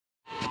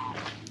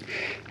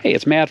Hey,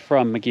 it's Matt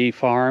from McGee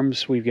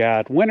Farms. We've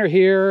got winter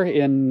here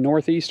in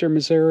northeastern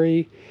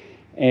Missouri,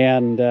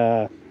 and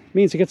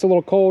means it gets a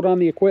little cold on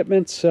the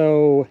equipment.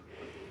 So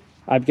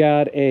I've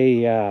got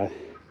a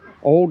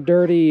old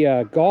dirty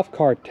golf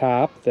cart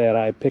top that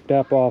I picked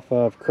up off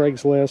of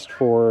Craigslist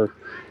for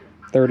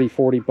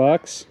 30-40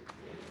 bucks,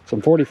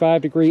 some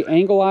 45-degree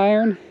angle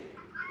iron,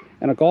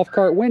 and a golf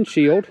cart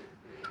windshield.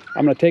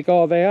 I'm going to take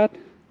all that,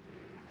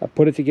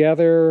 put it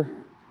together,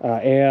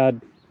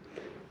 add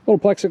little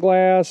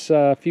plexiglass,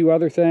 a few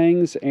other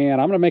things,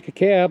 and I'm going to make a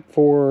cab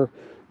for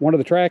one of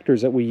the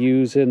tractors that we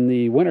use in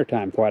the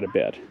wintertime quite a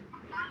bit.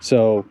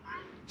 So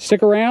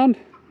stick around,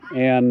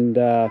 and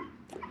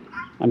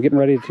I'm getting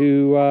ready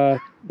to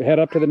head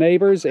up to the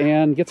neighbors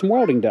and get some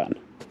welding done.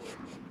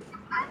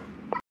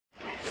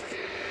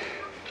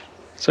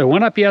 So I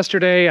went up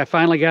yesterday. I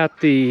finally got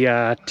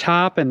the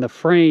top and the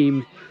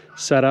frame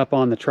set up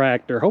on the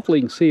tractor. Hopefully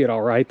you can see it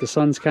all right. The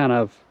sun's kind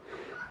of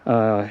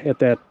at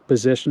that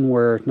position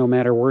where no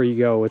matter where you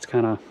go, it's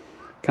kind of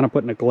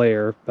putting a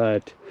glare.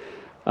 But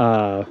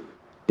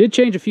did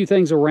change a few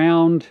things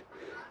around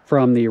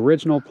from the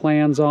original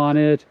plans on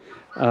it.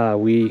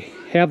 We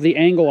have the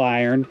angle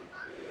iron,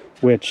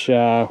 which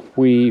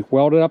we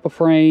welded up a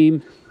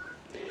frame.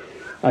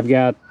 I've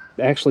got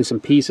actually some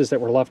pieces that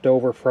were left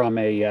over from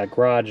a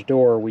garage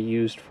door we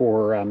used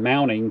for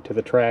mounting to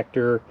the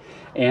tractor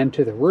and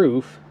to the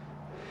roof,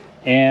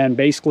 and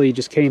basically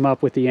just came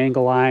up with the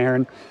angle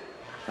iron.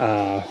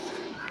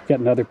 Got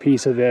another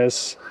piece of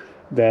this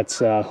that's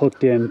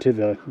hooked into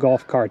the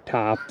golf cart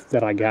top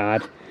that I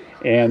got,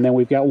 and then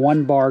we've got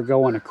one bar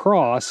going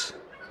across,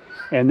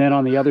 and then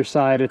on the other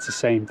side it's the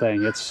same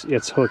thing.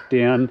 It's hooked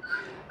in.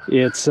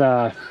 It's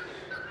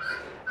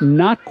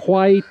not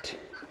quite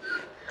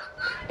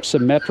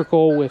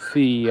symmetrical with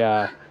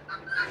the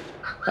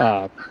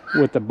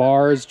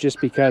bars,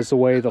 just because the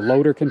way the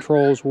loader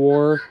controls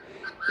were.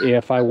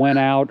 If I went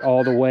out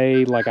all the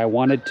way like I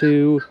wanted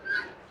to,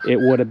 it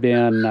would have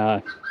been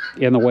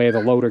in the way of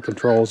the loader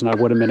controls, and I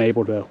would have been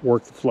able to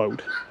work the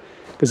float.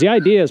 Because the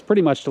idea is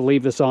pretty much to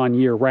leave this on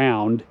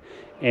year-round,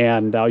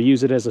 and I'll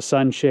use it as a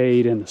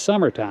sunshade in the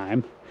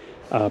summertime.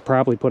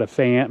 Probably put a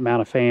fan,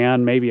 mount a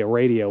fan, maybe a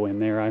radio in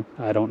there,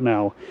 I don't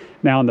know.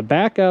 Now on the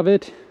back of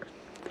it,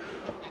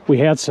 we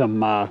had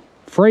some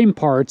frame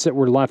parts that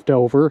were left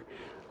over.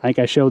 I think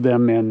I showed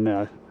them in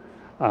the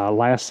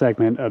last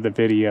segment of the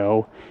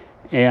video.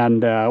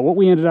 And what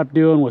we ended up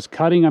doing was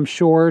cutting them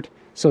short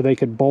so they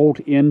could bolt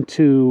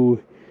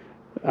into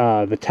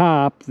the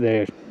top.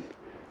 The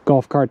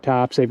golf cart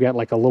tops, they've got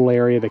like a little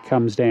area that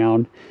comes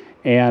down,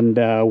 and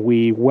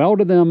we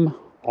welded them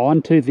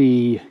onto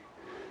the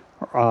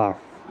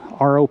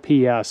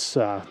ROPS,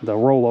 the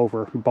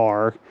rollover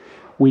bar.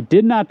 We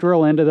did not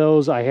drill into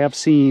those. I have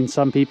seen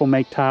some people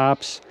make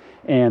tops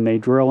and they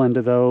drill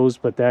into those,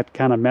 but that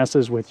kind of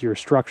messes with your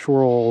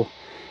structural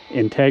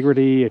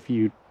integrity if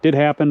you did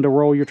happen to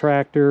roll your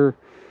tractor.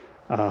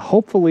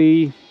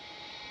 Hopefully,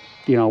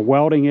 you know,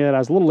 welding it, I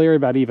was a little leery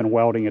about even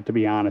welding it, to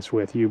be honest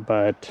with you,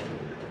 but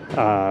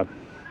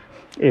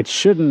it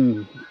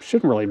shouldn't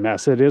really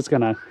mess it. It's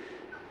gonna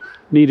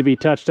need to be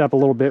touched up a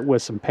little bit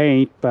with some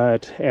paint,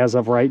 but as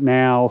of right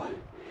now,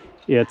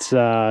 it's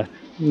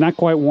not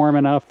quite warm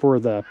enough for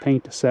the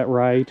paint to set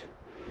right.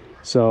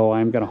 So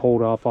I'm gonna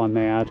hold off on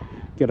that.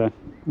 Get a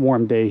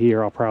warm day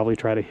here, I'll probably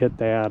try to hit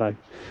that. I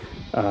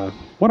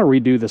want to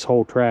redo this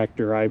whole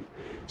tractor. I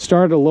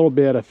started a little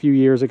bit a few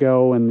years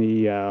ago, and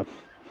the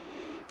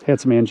had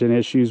some engine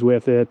issues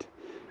with it,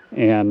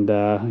 and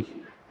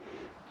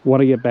want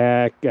to get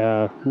back,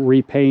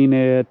 repaint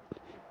it,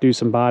 do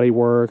some body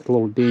work,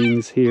 little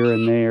dings here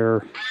and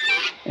there,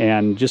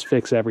 and just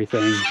fix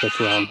everything that's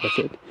wrong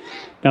with it.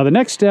 Now the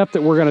next step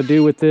that we're going to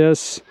do with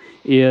this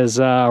is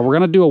we're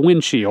going to do a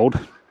windshield.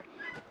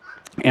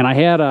 And I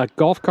had a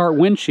golf cart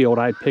windshield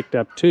I picked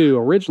up too.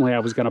 Originally I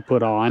was going to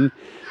put on,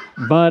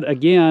 but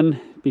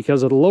again,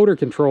 because of the loader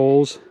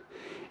controls,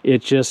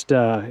 it just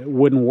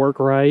wouldn't work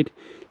right.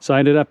 So I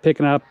ended up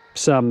picking up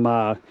some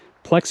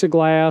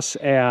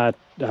plexiglass at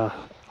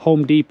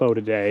Home Depot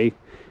today,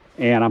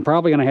 and I'm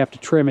probably going to have to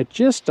trim it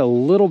just a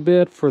little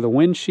bit for the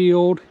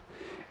windshield.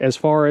 As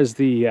far as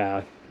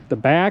the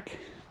back,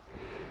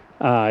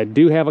 I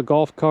do have a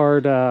golf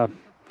cart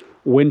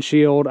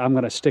windshield I'm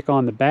going to stick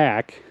on the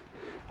back.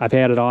 I've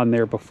had it on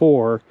there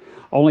before.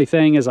 Only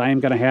thing is I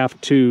am going to have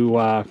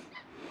to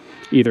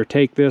either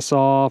take this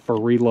off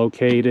or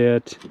relocate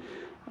it.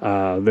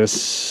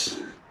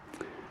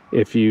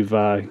 If you've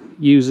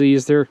used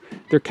these, they're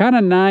kind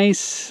of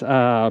nice. You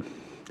know,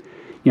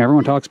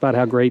 everyone talks about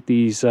how great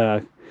these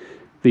are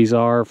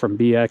from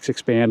BX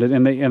Expanded,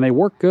 and they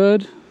work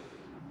good.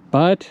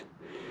 But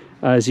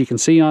as you can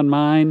see on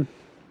mine,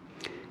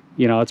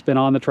 you know, it's been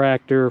on the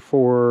tractor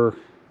for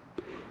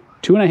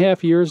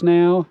 2.5 years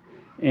now,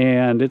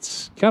 and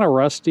it's kind of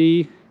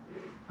rusty.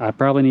 I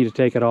probably need to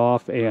take it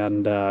off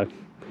and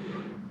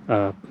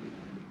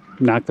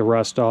knock the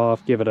rust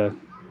off, give it a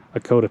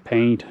coat of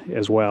paint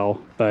as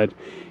well. But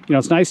you know,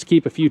 it's nice to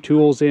keep a few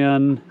tools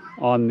in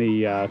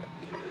the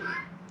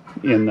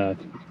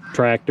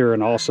tractor,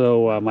 and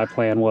also my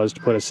plan was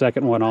to put a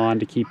second one on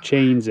to keep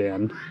chains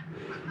in.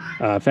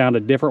 I found a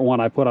different one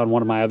I put on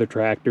one of my other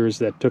tractors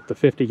that took the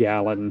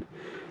 50-gallon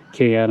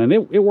can, and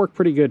it worked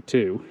pretty good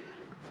too.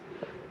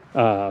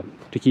 To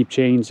keep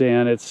chains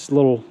in, it's a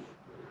little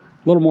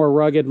more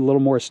rugged, a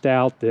little more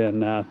stout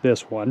than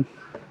this one.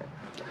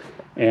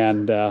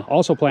 And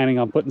also planning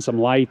on putting some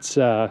lights,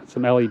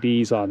 some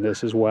LEDs on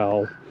this as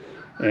well,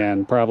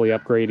 and probably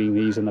upgrading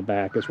these in the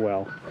back as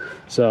well.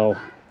 So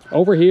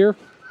over here,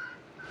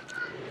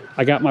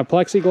 I got my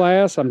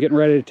plexiglass. I'm getting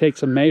ready to take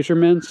some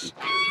measurements.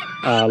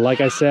 Like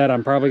I said,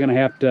 I'm probably going to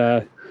have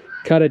to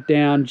cut it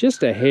down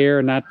just a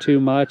hair, not too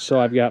much. So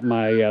I've got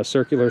my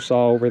circular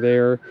saw over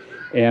there.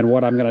 And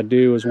what I'm going to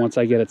do is once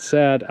I get it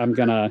set, I'm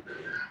going to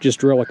just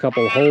drill a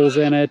couple of holes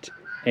in it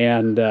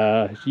and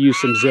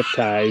use some zip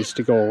ties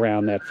to go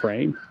around that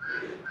frame.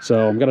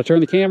 So I'm going to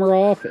turn the camera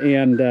off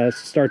and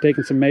start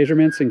taking some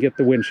measurements and get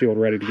the windshield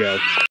ready to go.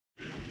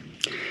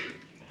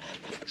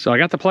 So I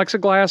got the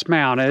plexiglass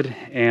mounted,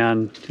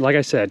 and like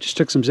I said, just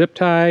took some zip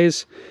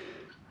ties,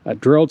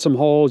 drilled some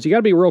holes. You got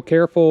to be real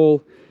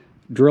careful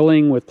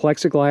drilling with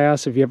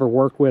plexiglass if you ever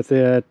work with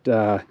it.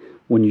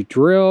 When you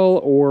drill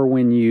or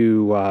when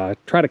you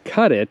try to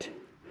cut it,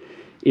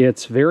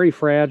 it's very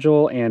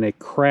fragile and it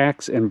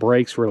cracks and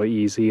breaks really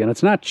easy, and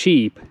it's not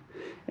cheap.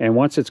 And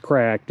once it's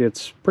cracked,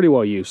 it's pretty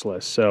well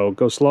useless. So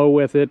go slow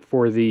with it.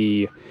 For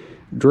the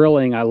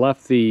drilling, I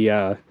left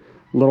the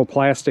little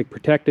plastic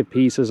protective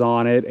pieces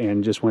on it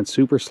and just went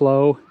super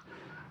slow.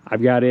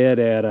 I've got it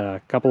at a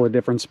couple of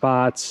different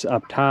spots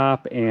up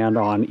top and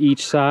on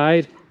each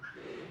side.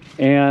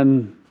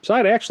 And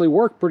side actually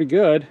worked pretty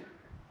good.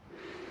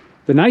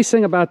 The nice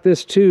thing about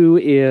this too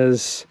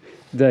is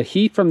the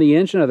heat from the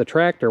engine of the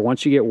tractor,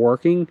 once you get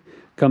working,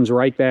 comes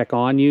right back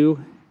on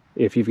you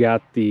if you've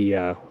got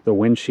the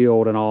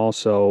windshield and all.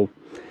 So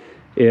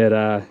it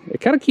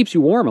kind of keeps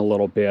you warm a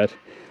little bit.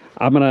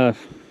 I'm gonna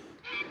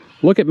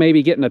look at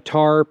maybe getting a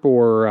tarp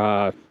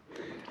or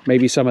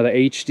maybe some of the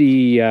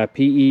HD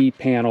PE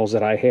panels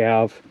that I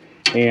have,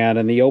 and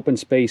in the open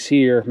space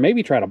here,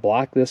 maybe try to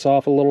block this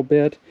off a little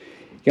bit.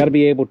 You got to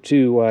be able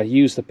to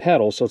use the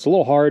pedal, so it's a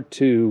little hard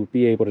to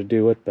be able to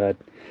do it, but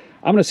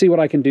I'm going to see what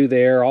I can do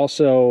there.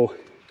 Also,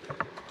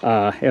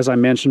 as I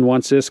mentioned,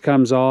 once this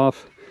comes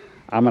off,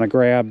 I'm going to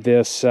grab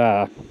this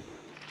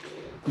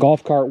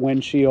golf cart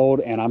windshield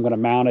and I'm going to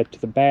mount it to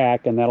the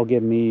back, and that'll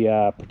give me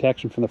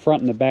protection from the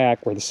front and the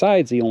back, where the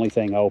side's the only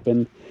thing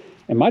open.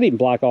 It might even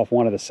block off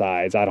one of the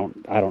sides. I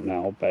don't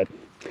know, but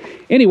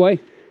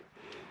anyway,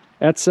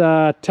 that's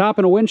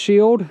topping a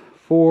windshield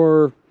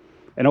for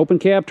an open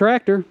cab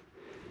tractor.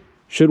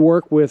 Should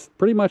work with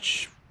pretty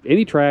much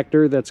any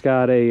tractor that's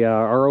got a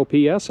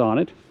ROPS on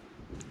it.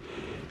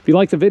 If you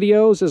like the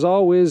videos, as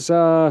always,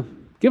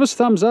 give us a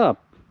thumbs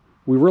up.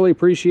 We really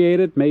appreciate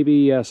it.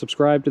 Maybe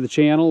subscribe to the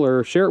channel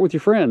or share it with your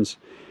friends.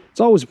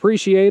 It's always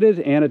appreciated,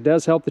 and it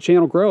does help the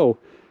channel grow.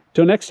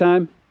 Till next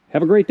time,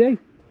 have a great day.